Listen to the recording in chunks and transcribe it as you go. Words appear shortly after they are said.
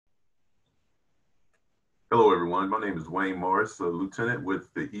Hello, everyone. My name is Wayne Morris, a lieutenant with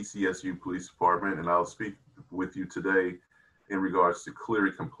the ECSU Police Department, and I'll speak with you today in regards to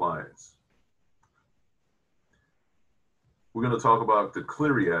Clery compliance. We're going to talk about the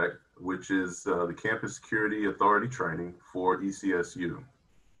Clery Act, which is the Campus Security Authority training for ECSU.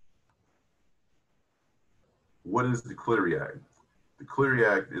 What is the Clery Act? The Clery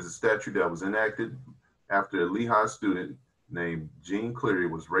Act is a statute that was enacted after a Lehigh student named Jean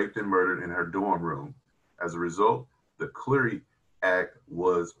Clery was raped and murdered in her dorm room. As a result, the Clery Act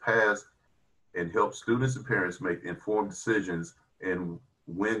was passed and helped students and parents make informed decisions and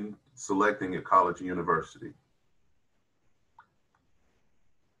when selecting a college or university.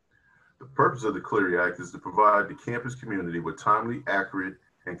 The purpose of the Clery Act is to provide the campus community with timely, accurate,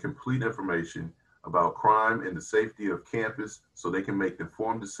 and complete information about crime and the safety of campus so they can make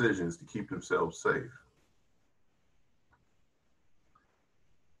informed decisions to keep themselves safe.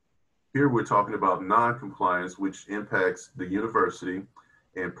 Here we're talking about non-compliance, which impacts the university,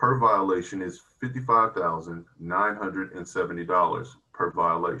 and per violation is $55,970 per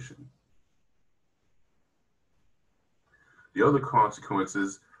violation. The other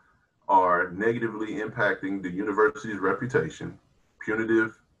consequences are negatively impacting the university's reputation,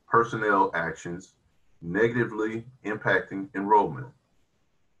 punitive personnel actions, negatively impacting enrollment.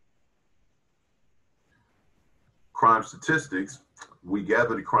 Crime statistics. We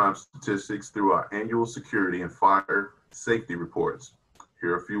gather the crime statistics through our annual security and fire safety reports.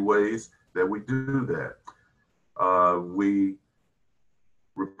 Here are a few ways that we do that. We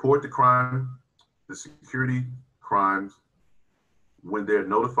report the security crimes when they're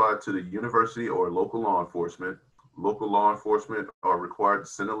notified to the university or local law enforcement. Local law enforcement are required to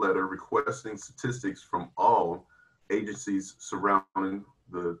send a letter requesting statistics from all agencies surrounding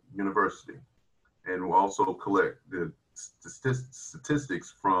the university. And we'll also collect the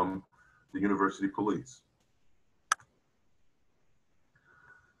statistics from the university police.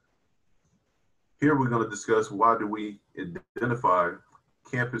 Here we're going to discuss why do we identify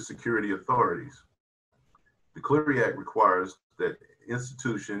campus security authorities. The Clery Act requires that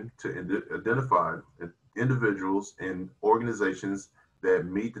institution to identify individuals and organizations that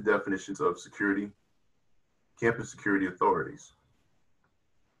meet the definitions of campus security authorities.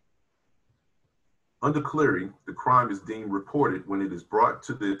 Under Clery, the crime is deemed reported when it is brought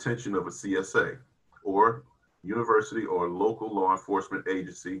to the attention of a CSA or university or local law enforcement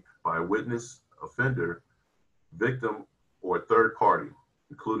agency by a witness, offender, victim, or third party,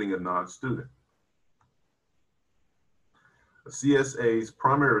 including a non-student. A CSA's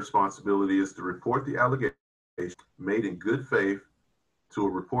primary responsibility is to report the allegation made in good faith to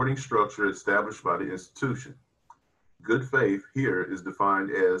a reporting structure established by the institution. Good faith here is defined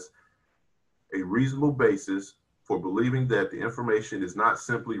as a reasonable basis for believing that the information is not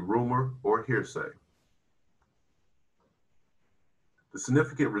simply rumor or hearsay. The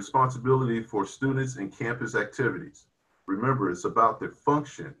significant responsibility for students in campus activities. Remember, it's about the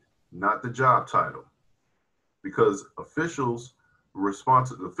function, not the job title, because official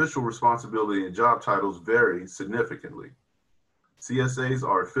responsibility and job titles vary significantly. CSAs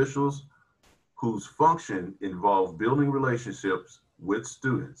are officials whose function involves building relationships with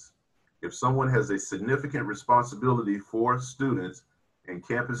students. If someone has a significant responsibility for students and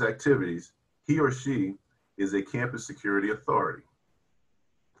campus activities, he or she is a campus security authority.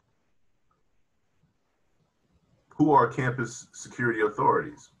 Who are campus security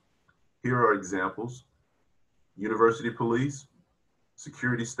authorities? Here are examples: university police,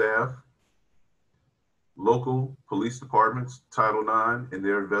 security staff, local police departments, Title IX and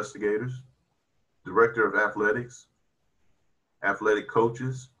their investigators, director of athletics, athletic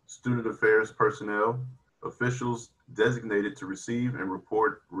coaches, student affairs personnel, officials designated to receive and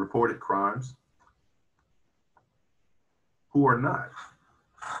report reported crimes. Who are not?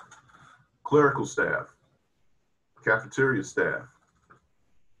 Clerical staff, cafeteria staff,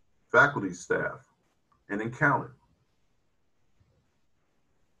 faculty staff, and accountant.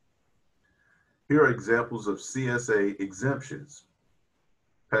 Here are examples of CSA exemptions: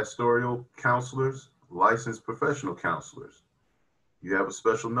 pastoral counselors, licensed professional counselors. You have a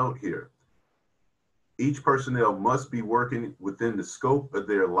special note here. Each personnel must be working within the scope of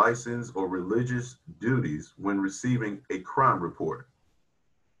their license or religious duties when receiving a crime report.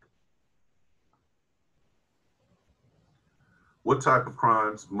 What type of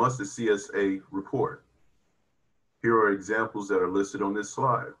crimes must the CSA report? Here are examples that are listed on this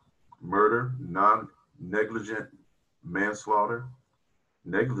slide: murder, negligent manslaughter,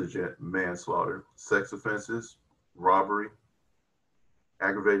 sex offenses, robbery,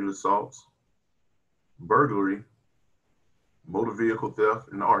 aggravated assaults, burglary, motor vehicle theft,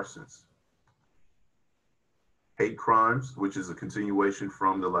 and arsons. Hate crimes, which is a continuation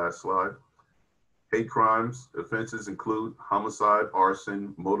from the last slide. Hate crimes offenses include homicide,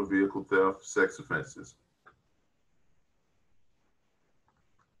 arson, motor vehicle theft, sex offenses.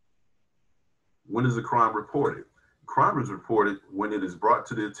 When is a crime reported? Crime is reported when it is brought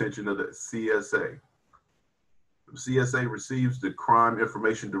to the attention of the CSA. If CSA receives the crime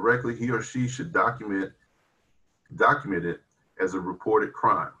information directly, he or she should document it as a reported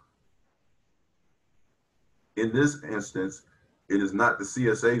crime. In this instance, it is not the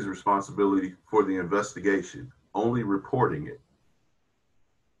CSA's responsibility for the investigation, only reporting it.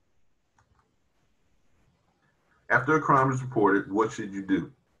 After a crime is reported, what should you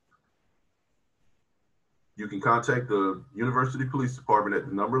do? You can contact the University Police Department at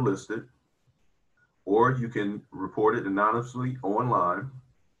the number listed, or you can report it anonymously online,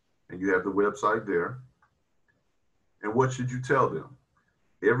 and you have the website there. And what should you tell them?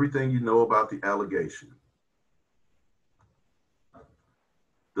 Everything you know about the allegation.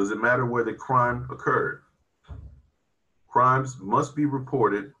 Does it matter where the crime occurred? Crimes must be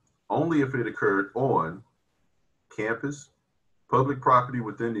reported only if it occurred on campus, public property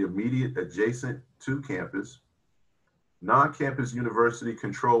within the immediate adjacent to campus, non-campus university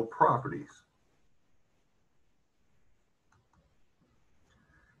controlled properties.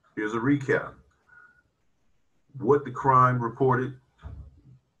 Here's a recap. Was the crime reported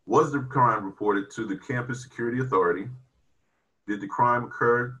to the campus security authority? Did the crime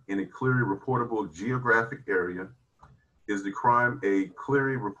occur in a clearly reportable geographic area? Is the crime a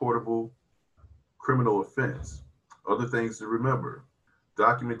clearly reportable criminal offense? Other things to remember.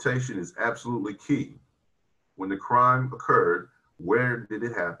 Documentation is absolutely key. When the crime occurred, where did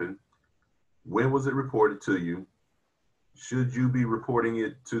it happen? When was it reported to you? Should you be reporting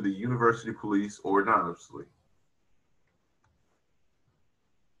it to the university police or anonymously?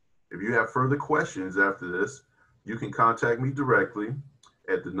 If you have further questions after this, you can contact me directly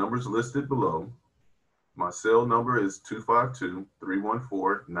at the numbers listed below. My cell number is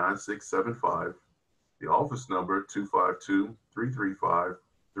 252-314-9675. The office number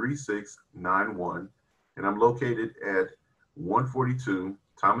 252-335-3691. And I'm located at 142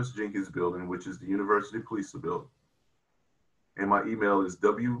 Thomas Jenkins Building, which is the University Police Building. And my email is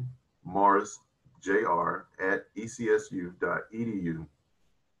wmarsjr@ecsu.edu.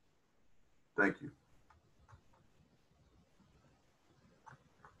 Thank you.